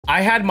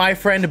I had my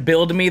friend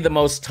build me the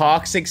most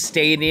toxic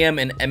stadium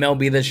in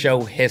MLB the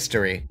Show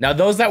history. Now,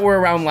 those that were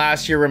around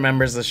last year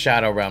remembers the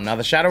Shadow Realm. Now,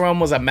 the Shadow Realm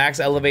was a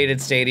max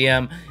elevated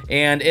stadium,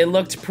 and it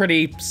looked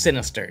pretty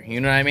sinister. You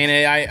know what I mean?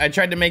 I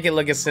tried to make it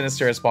look as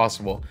sinister as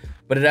possible,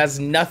 but it has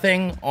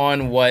nothing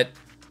on what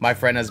my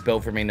friend has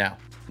built for me now.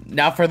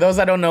 Now, for those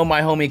that don't know,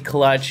 my homie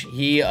Clutch,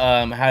 he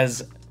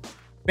has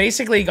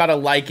basically got a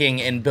liking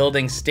in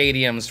building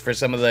stadiums for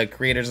some of the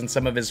creators and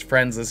some of his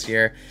friends this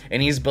year,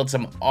 and he's built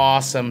some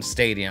awesome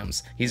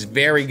stadiums. He's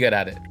very good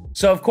at it.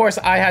 So of course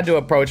I had to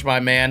approach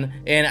my man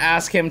and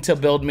ask him to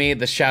build me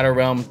the Shadow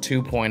Realm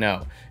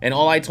 2.0. And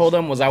all I told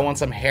him was I want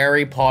some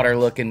Harry Potter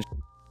looking.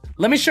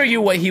 Let me show you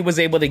what he was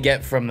able to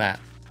get from that.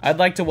 I'd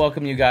like to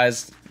welcome you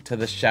guys to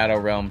the Shadow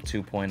Realm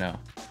 2.0.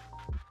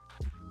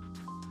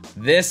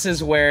 This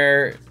is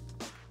where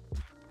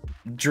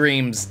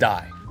dreams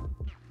die.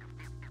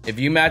 If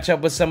you match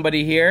up with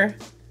somebody here,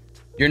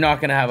 you're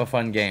not gonna have a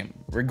fun game,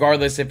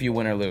 regardless if you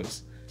win or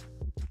lose.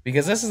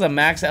 Because this is a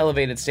max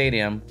elevated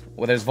stadium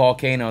where there's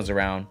volcanoes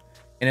around,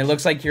 and it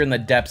looks like you're in the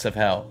depths of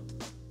hell.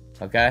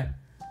 Okay?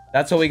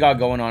 That's what we got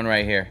going on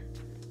right here.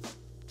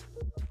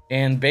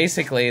 And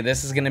basically,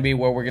 this is gonna be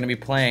where we're gonna be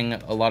playing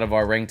a lot of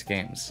our ranked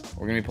games.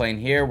 We're gonna be playing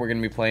here, we're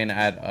gonna be playing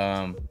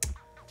at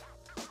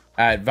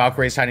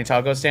Valkyrie's Tiny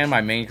Taco Stand,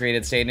 my main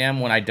created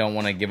stadium, when I don't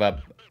wanna give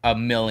up a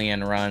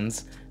million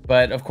runs.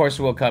 But of course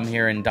we'll come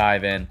here and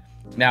dive in.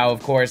 Now,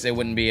 of course, it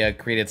wouldn't be a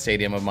created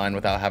stadium of mine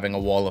without having a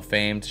wall of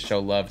fame to show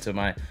love to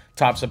my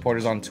top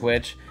supporters on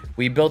Twitch.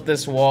 We built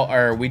this wall,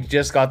 or we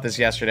just got this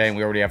yesterday, and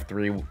we already have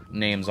 3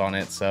 names on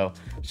it. So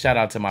shout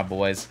out to my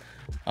boys.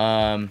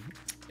 And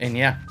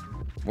yeah,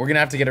 we're gonna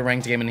have to get a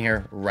ranked game in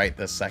here right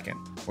this second.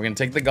 We're gonna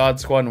take the God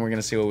Squad and we're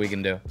gonna see what we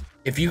can do.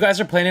 If you guys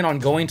are planning on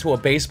going to a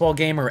baseball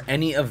game or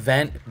any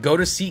event, go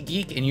to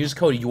SeatGeek and use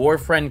code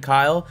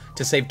YourFriendKyle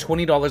to save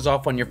 $20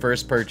 off on your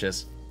first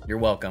purchase. You're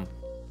welcome.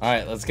 All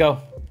right, let's go.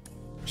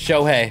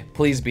 Shohei,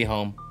 please be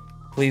home.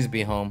 Please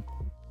be home.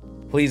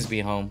 Please be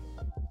home.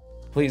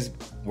 Please,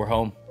 we're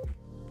home.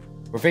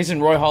 We're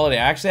facing Roy Halladay. I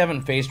actually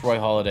haven't faced Roy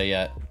Halladay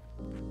yet.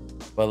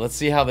 But let's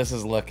see how this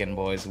is looking,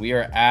 boys. We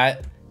are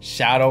at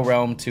Shadow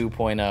Realm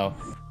 2.0.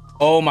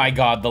 Oh my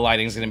god, the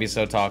lighting's gonna be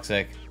so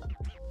toxic.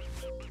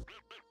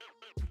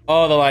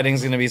 Oh, the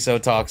lighting's gonna be so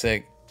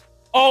toxic.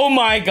 Oh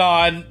my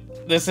god,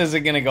 this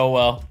isn't gonna go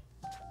well.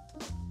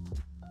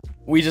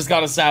 We just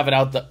gotta stab it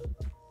out.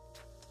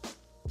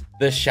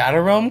 The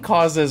Shadow Realm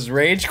causes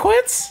rage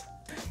quits?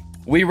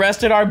 We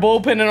rested our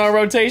bullpen in our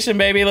rotation,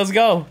 baby. Let's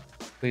go.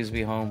 Please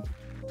be home.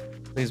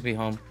 Please be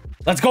home.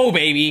 Let's go,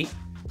 baby.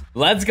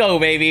 Let's go,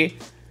 baby.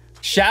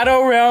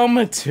 Shadow Realm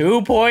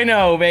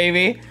 2.0,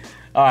 baby.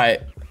 All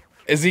right.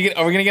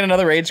 Are we gonna get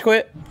another rage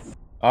quit?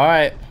 All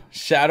right.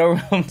 Shadow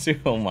Realm 2.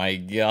 Oh my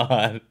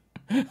god.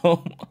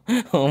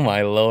 Oh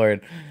my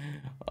lord.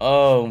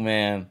 Oh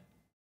man.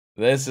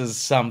 This is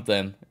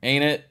something,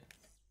 ain't it?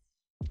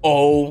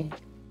 Oh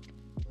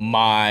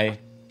my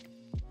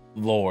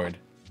lord.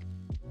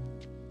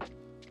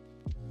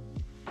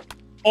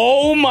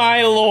 Oh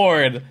my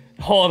lord.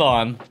 Hold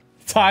on.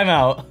 Time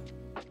out.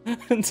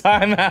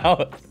 Time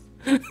out.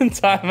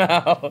 Time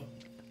out.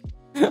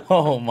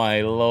 Oh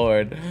my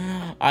lord.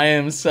 I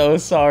am so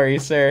sorry,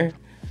 sir.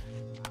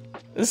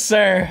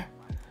 Sir.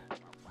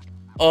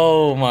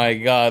 Oh my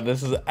god,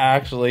 this is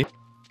actually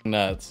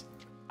nuts.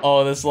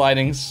 Oh, this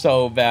lighting's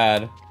so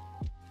bad.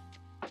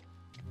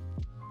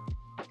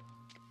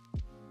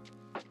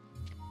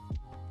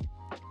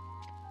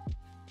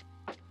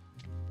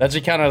 That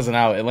should count as an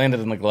out. It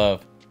landed in the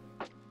glove.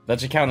 That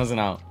should count as an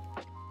out.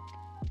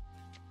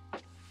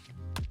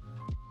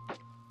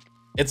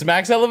 It's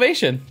max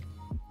elevation.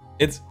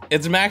 It's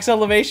max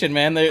elevation,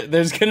 man.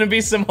 There's gonna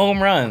be some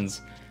home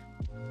runs.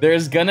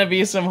 There's gonna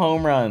be some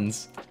home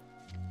runs.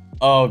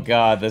 Oh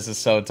god, this is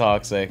so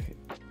toxic.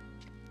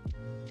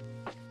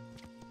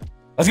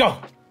 Let's go.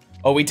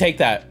 Oh, we take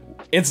that.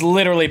 It's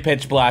literally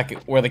pitch black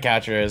where the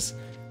catcher is.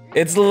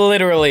 It's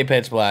literally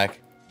pitch black.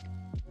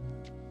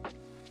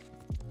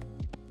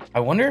 I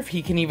wonder if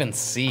he can even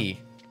see.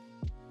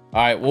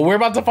 All right, well, we're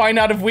about to find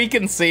out if we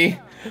can see.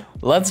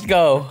 Let's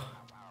go.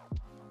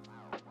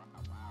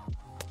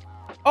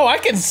 Oh, I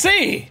can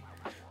see.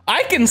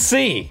 I can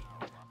see.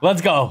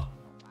 Let's go.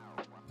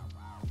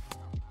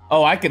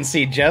 Oh, I can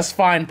see just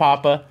fine,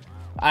 Papa.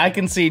 I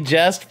can see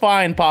just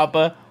fine,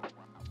 Papa.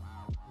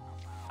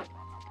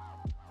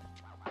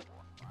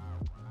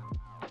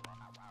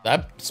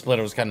 That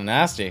splitter was kind of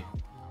nasty.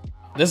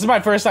 This is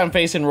my first time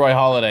facing Roy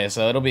Halladay,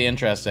 so it'll be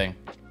interesting.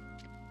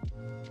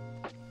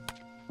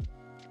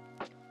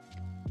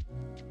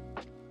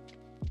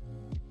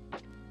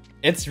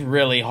 It's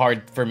really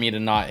hard for me to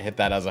not hit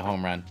that as a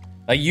home run.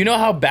 Like, you know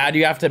how bad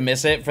you have to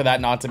miss it for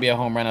that not to be a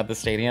home run at the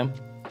stadium?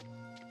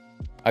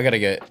 I gotta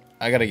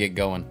get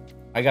going.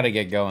 I gotta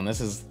get going.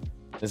 This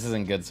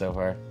isn't good so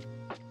far.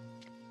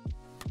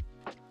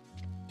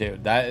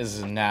 Dude, that is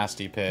a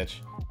nasty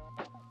pitch.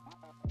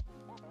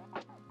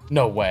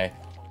 No way.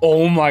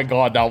 Oh my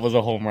god, that was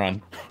a home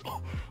run.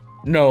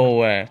 No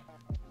way.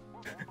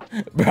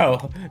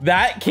 Bro,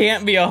 that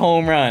can't be a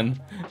home run.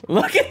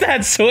 Look at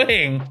that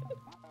swing.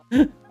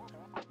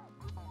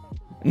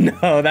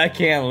 No, that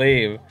can't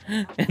leave.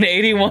 An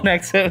 81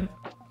 exit.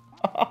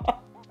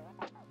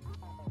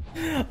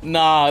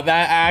 Nah,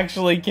 that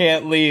actually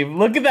can't leave.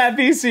 Look at that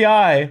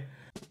PCI.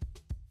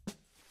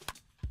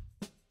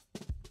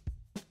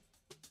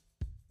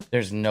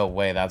 There's no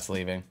way that's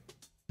leaving.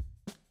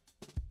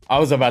 I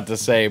was about to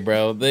say,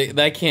 bro,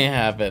 that can't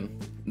happen.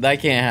 That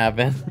can't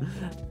happen.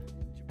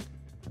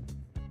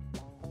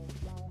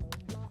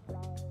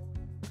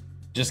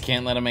 Just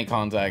can't let him make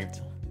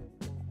contact.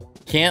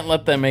 Can't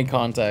let them make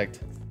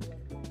contact.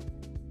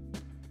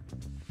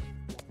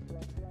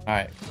 All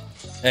right.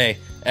 Hey,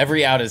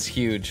 every out is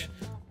huge.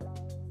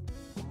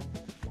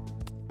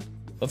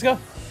 Let's go.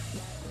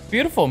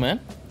 Beautiful, man.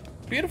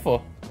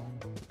 Beautiful.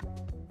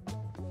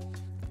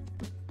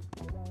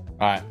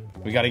 All right.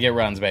 We got to get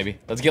runs, baby.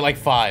 Let's get like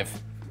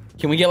 5.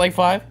 Can we get like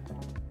 5?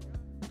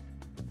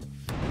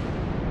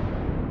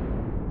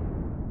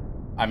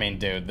 I mean,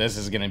 dude, this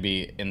is going to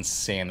be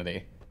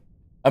insanity.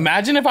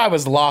 Imagine if I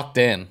was locked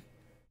in.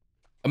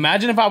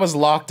 Imagine if I was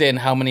locked in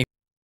how many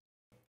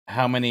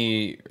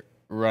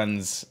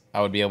runs I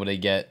would be able to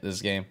get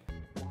this game.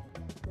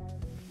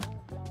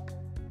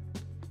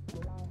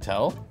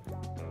 Tell?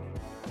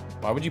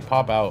 Why would you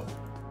pop out?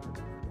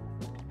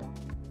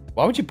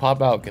 Why would you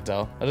pop out,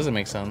 Cattell? That doesn't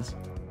make sense.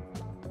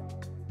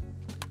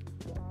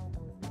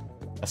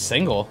 A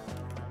single?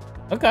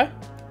 Okay.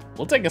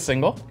 We'll take a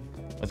single.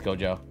 Let's go,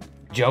 Joe.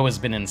 Joe has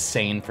been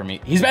insane for me.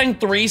 He's batting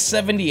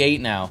 378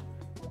 now.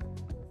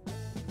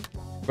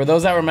 For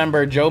those that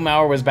remember, Joe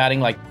Mauer was batting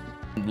like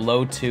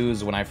low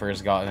 2s when I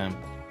first got him.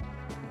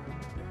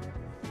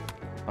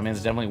 I mean,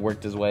 it's definitely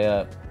worked his way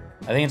up.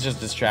 I think it's just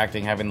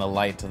distracting having the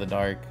light to the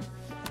dark.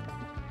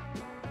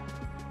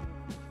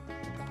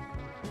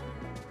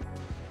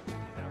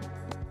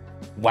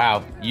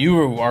 Wow,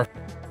 you are...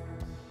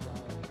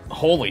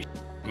 Holy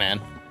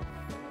man.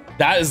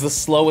 That is the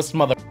slowest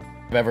mother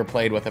I've ever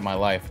played with in my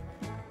life.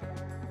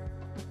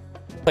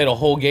 Played a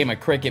whole game of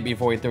cricket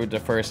before he threw it to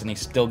first and he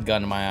still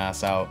gunned my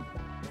ass out.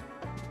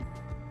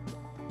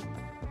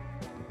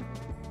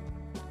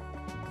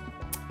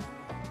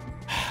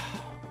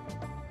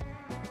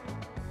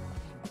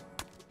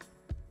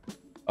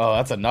 Oh,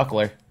 that's a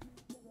knuckler.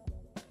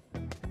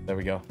 There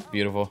we go.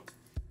 Beautiful.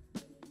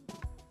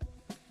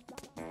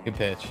 Good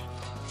pitch.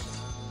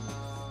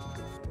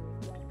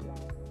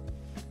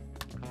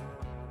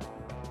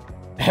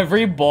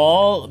 Every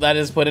ball that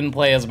is put in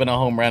play has been a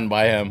home run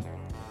by him.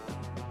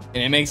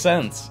 And it makes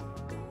sense.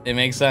 It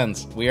makes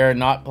sense. We are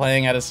not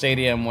playing at a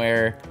stadium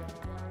where...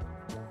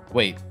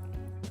 Wait.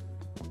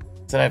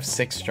 It said I have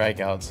 6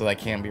 strikeouts, so that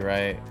can't be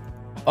right.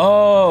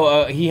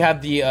 Oh, he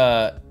had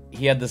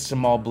the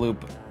small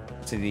bloop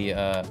to the,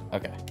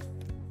 okay.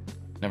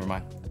 Never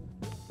mind.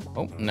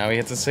 Oh, now he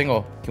hits a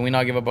single. Can we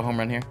not give up a home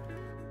run here?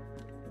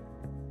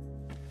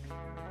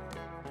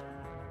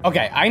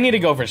 Okay, I need to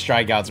go for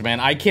strikeouts, man.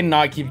 I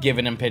cannot keep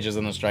giving him pitches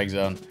in the strike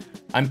zone.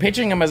 I'm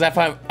pitching him as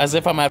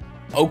if I'm at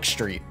Oak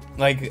Street.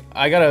 Like,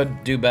 I gotta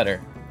do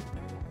better.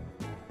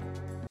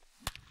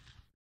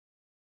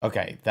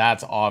 Okay,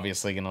 that's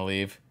obviously gonna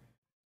leave.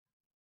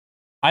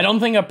 I don't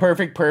think a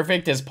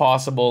perfect is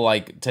possible,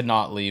 like, to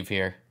not leave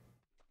here.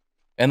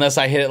 Unless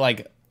I hit it,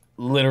 like,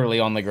 literally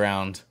on the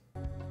ground.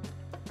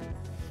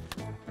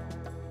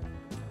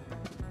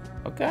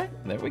 Okay,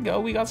 there we go.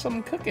 We got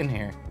something cooking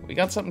here. We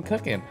got something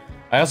cooking.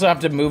 I also have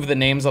to move the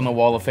names on the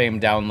Wall of Fame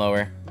down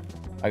lower.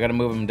 I gotta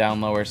move them down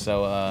lower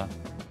so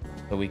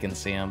we can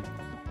see them.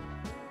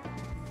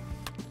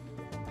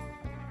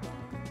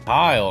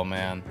 Kyle,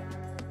 man.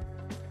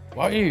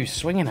 Why are you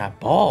swinging at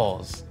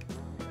balls?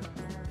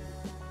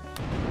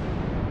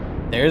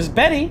 There's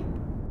Betty.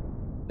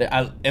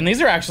 And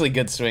these are actually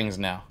good swings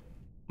now.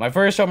 My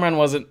first 2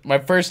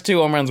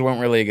 home runs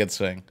weren't really a good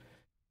swing.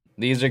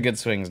 These are good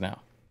swings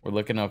now. We're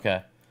looking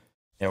okay.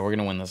 Yeah, we're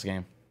gonna win this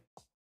game.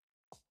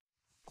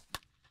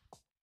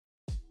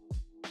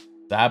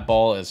 That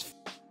ball is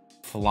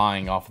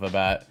flying off the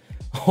bat.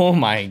 Oh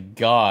my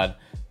god.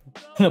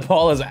 The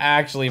ball is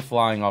actually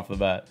flying off the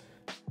bat.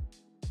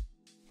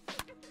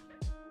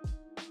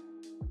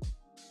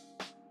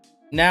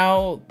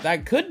 Now,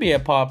 that could be a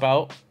pop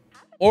out,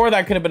 or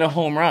that could have been a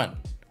home run.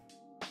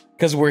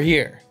 Because we're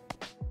here.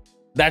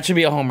 That should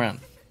be a home run.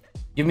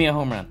 Give me a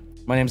home run.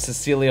 My name's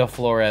Cecilia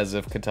Flores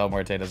if Ketel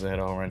Marte doesn't hit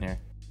a home run here.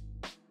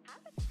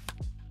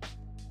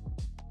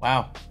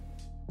 Wow.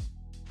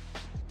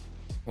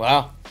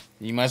 Wow.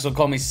 You might as well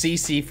call me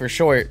CC for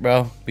short,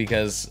 bro,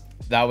 because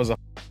that was a...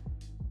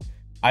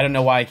 I don't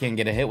know why I can't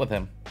get a hit with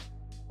him.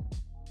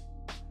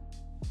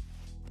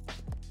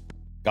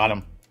 Got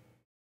him.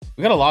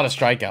 We got a lot of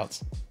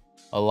strikeouts.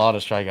 A lot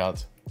of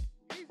strikeouts.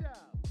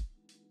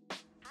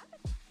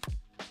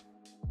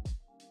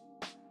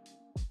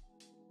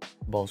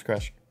 Ball's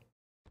crushed.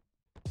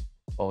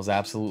 Ball's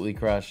absolutely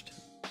crushed.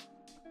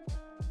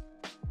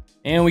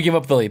 And we give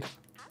up the lead.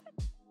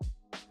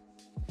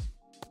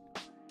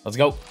 Let's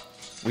go.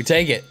 We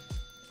take it.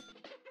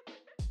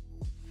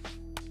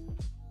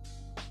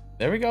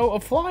 There we go. A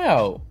fly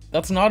out.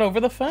 That's not over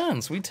the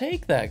fence. We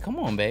take that. Come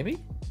on, baby.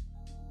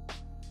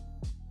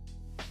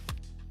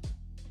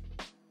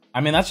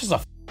 I mean, that's just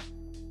a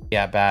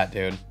yeah bat,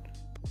 dude.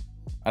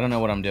 I don't know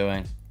what I'm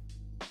doing.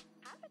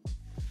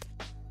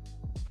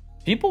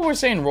 People were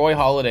saying Roy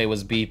Halladay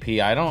was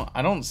BP. I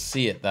don't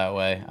see it that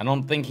way. I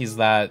don't think he's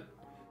that.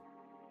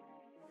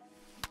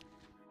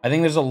 I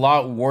think there's a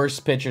lot worse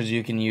pitchers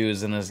you can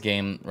use in this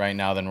game right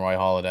now than Roy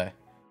Halladay.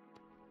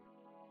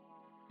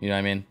 You know what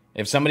I mean?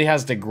 If somebody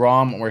has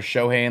DeGrom or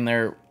Shohei in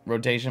their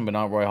rotation, but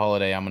not Roy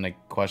Halladay, I'm gonna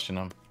question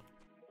them.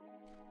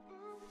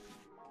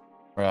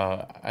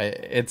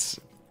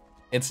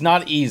 It's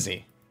not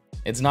easy.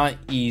 It's not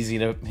easy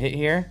to hit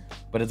here,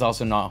 but it's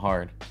also not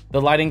hard.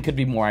 The lighting could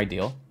be more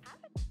ideal,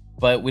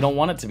 but we don't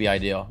want it to be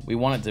ideal. We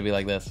want it to be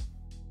like this.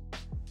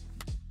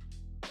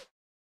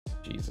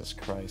 Jesus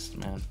Christ,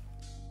 man.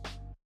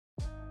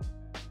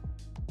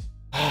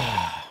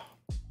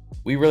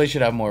 We really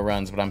should have more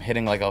runs, but I'm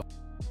hitting like a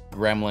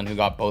gremlin who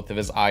got both of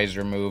his eyes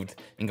removed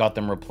and got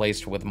them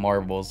replaced with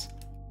marbles.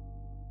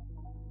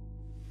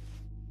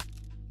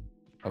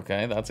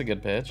 Okay, that's a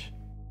good pitch.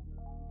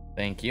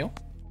 Thank you.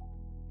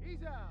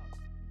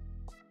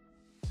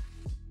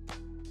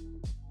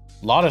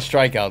 A lot of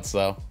strikeouts,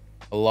 though.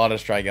 A lot of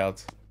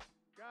strikeouts.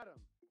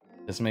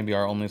 This may be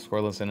our only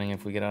scoreless inning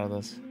if we get out of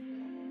this.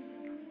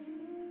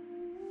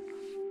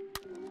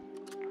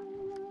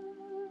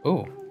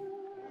 Ooh.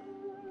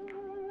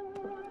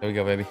 There we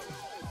go, baby.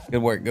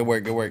 Good work, good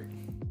work, good work.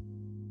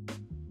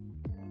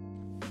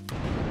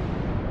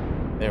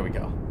 There we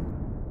go.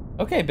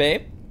 Okay,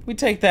 babe. We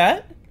take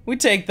that. We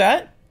take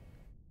that.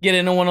 Get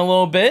into one a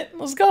little bit.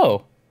 Let's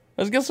go.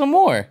 Let's get some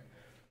more.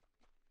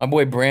 My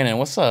boy Brandon,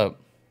 what's up?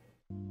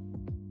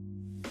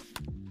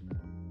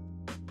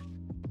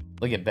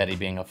 Look at Betty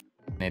being a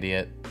f***ing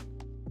idiot.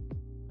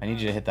 I need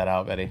you to hit that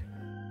out, Betty.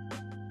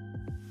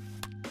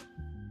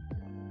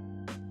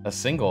 A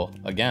single,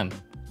 again.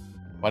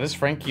 Why does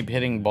Frank keep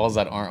hitting balls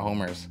that aren't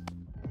homers?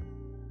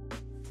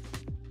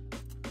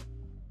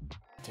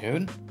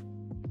 Dude.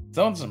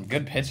 Throwing some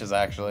good pitches,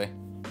 actually.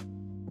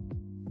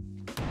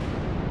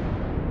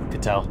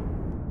 Could tell.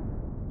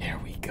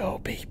 There we go,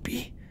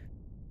 baby.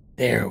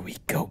 There we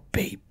go,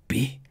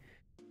 baby.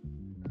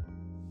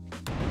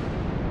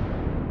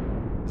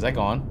 Is that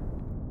gone?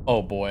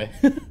 Oh, boy.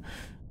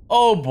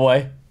 Oh,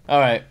 boy. All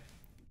right.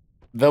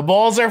 The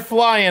balls are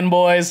flying,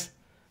 boys.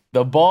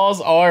 The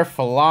balls are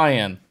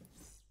flying.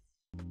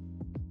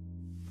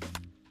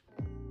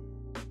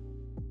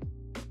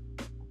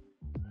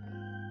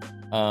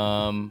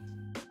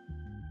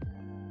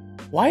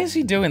 Why is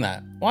he doing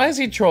that? Why is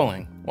he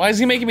trolling? Why is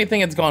he making me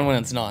think it's gone when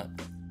it's not?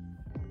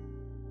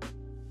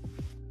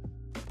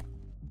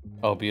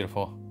 Oh,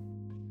 beautiful.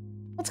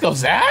 Let's go,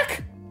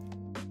 Zach.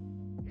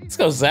 Let's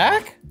go,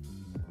 Zach.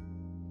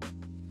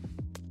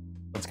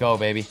 Let's go,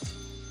 baby.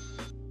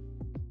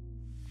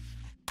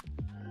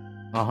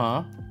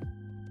 Uh-huh.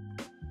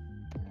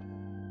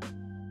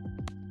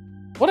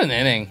 What an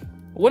inning.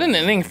 What an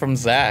inning from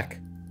Zach.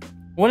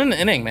 What an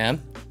inning,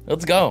 man.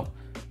 Let's go.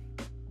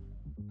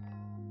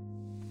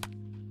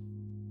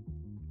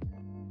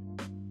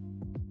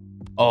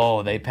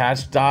 Oh, they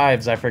patched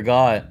dives. I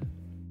forgot.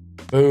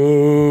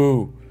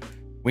 Boo.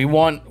 We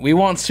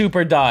want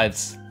super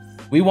dives.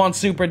 We want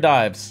super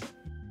dives.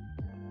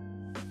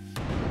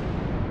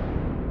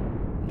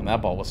 And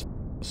that ball was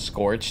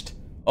scorched.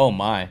 Oh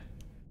my.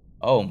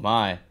 Oh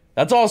my.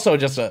 That's also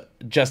just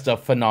a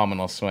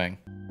phenomenal swing.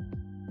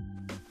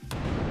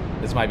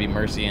 This might be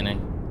mercy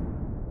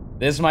inning.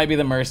 This might be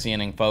the mercy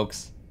inning,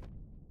 folks.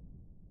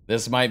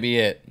 This might be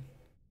it.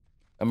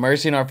 A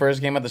mercy in our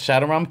first game at the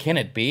Shadow Realm. Can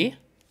it be?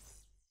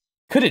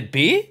 Could it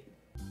be?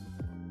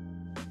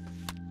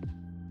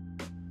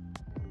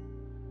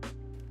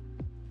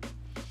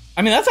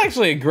 I mean, that's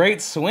actually a great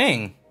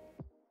swing.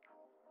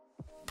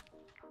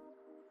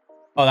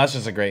 Oh, that's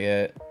just a great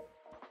hit.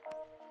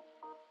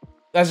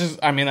 That's just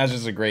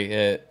a great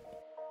hit.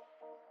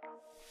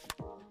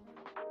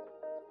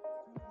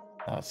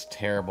 That's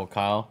terrible,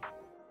 Kyle.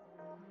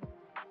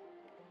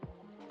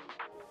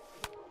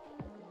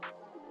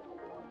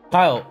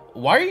 Kyle,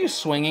 why are you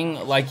swinging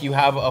like you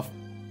have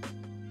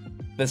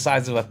the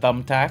size of a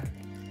thumbtack?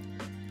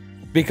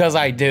 Because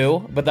I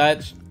do, but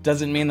that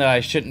doesn't mean that I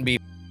shouldn't be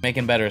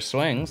making better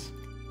swings.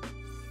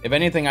 If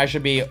anything, I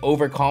should be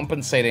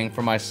overcompensating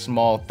for my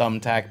small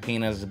thumbtack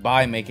penis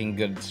by making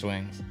good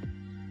swings.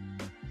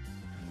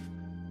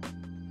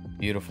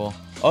 Beautiful.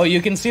 Oh,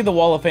 you can see the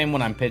wall of fame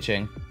when I'm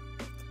pitching.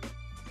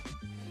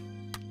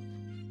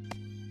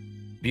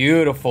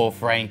 Beautiful,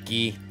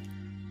 Frankie.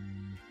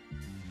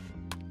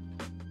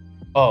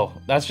 Oh,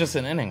 that's just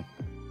an inning.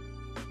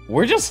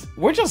 We're just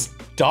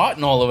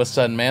dotting all of a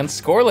sudden, man.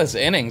 Scoreless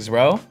innings,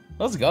 bro.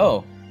 Let's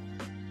go.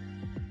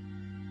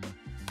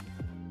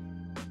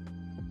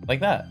 Like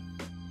that.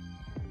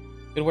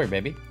 Good work,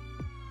 baby.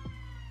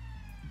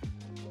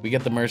 We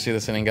get the mercy of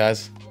this inning,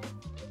 guys.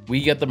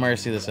 We get the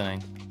mercy of this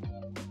inning.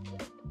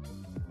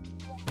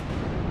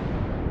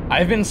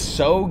 I've been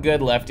so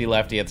good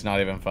lefty-lefty, it's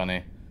not even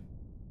funny.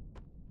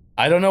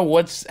 I don't know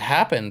what's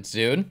happened,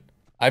 dude.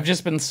 I've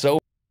just been so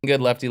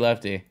good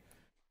lefty-lefty.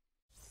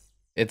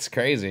 It's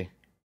crazy.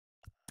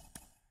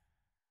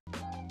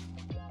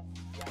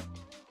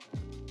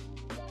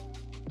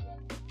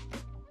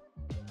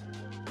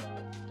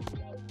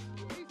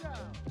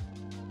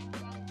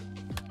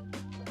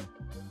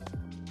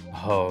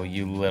 Oh,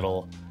 you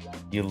little.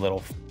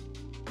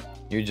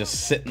 You're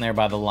just sitting there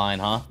by the line,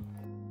 huh?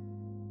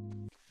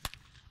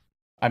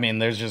 I mean,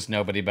 there's just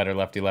nobody better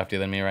lefty-lefty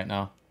than me right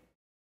now.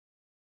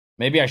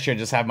 Maybe I should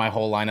just have my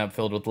whole lineup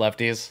filled with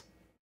lefties.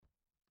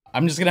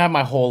 I'm just gonna have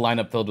my whole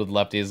lineup filled with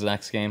lefties the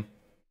next game.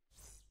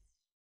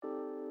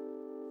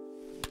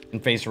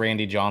 And face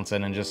Randy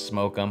Johnson and just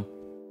smoke him.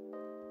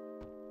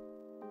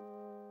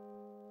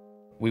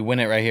 We win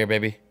it right here,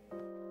 baby.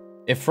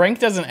 If Frank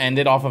doesn't end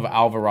it off of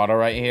Alvarado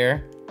right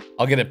here,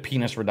 I'll get a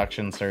penis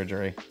reduction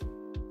surgery.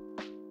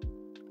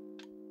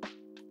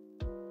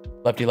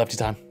 Lefty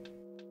time.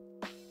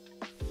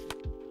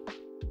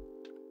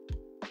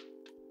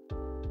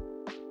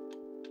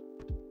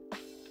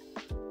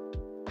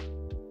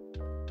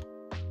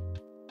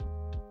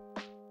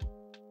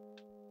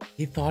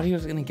 He thought he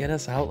was gonna get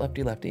us out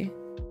lefty.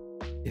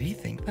 Did he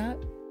think that?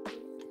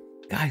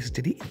 Guys,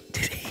 did he?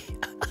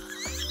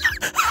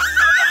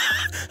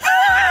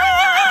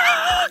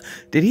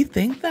 Did he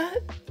think that?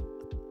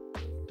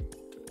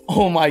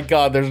 Oh my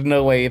god, there's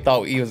no way he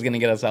thought he was gonna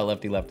get us out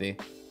lefty.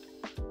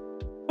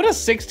 What a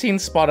 16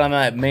 spot on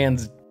that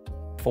man's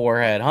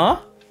forehead, huh?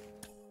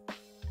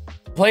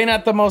 Playing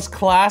at the most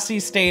classy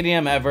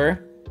stadium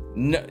ever.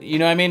 No, you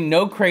know what I mean?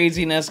 No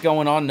craziness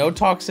going on, no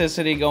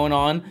toxicity going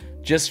on.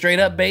 Just straight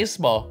up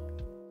baseball.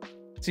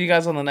 See you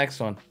guys on the next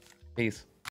one. Peace.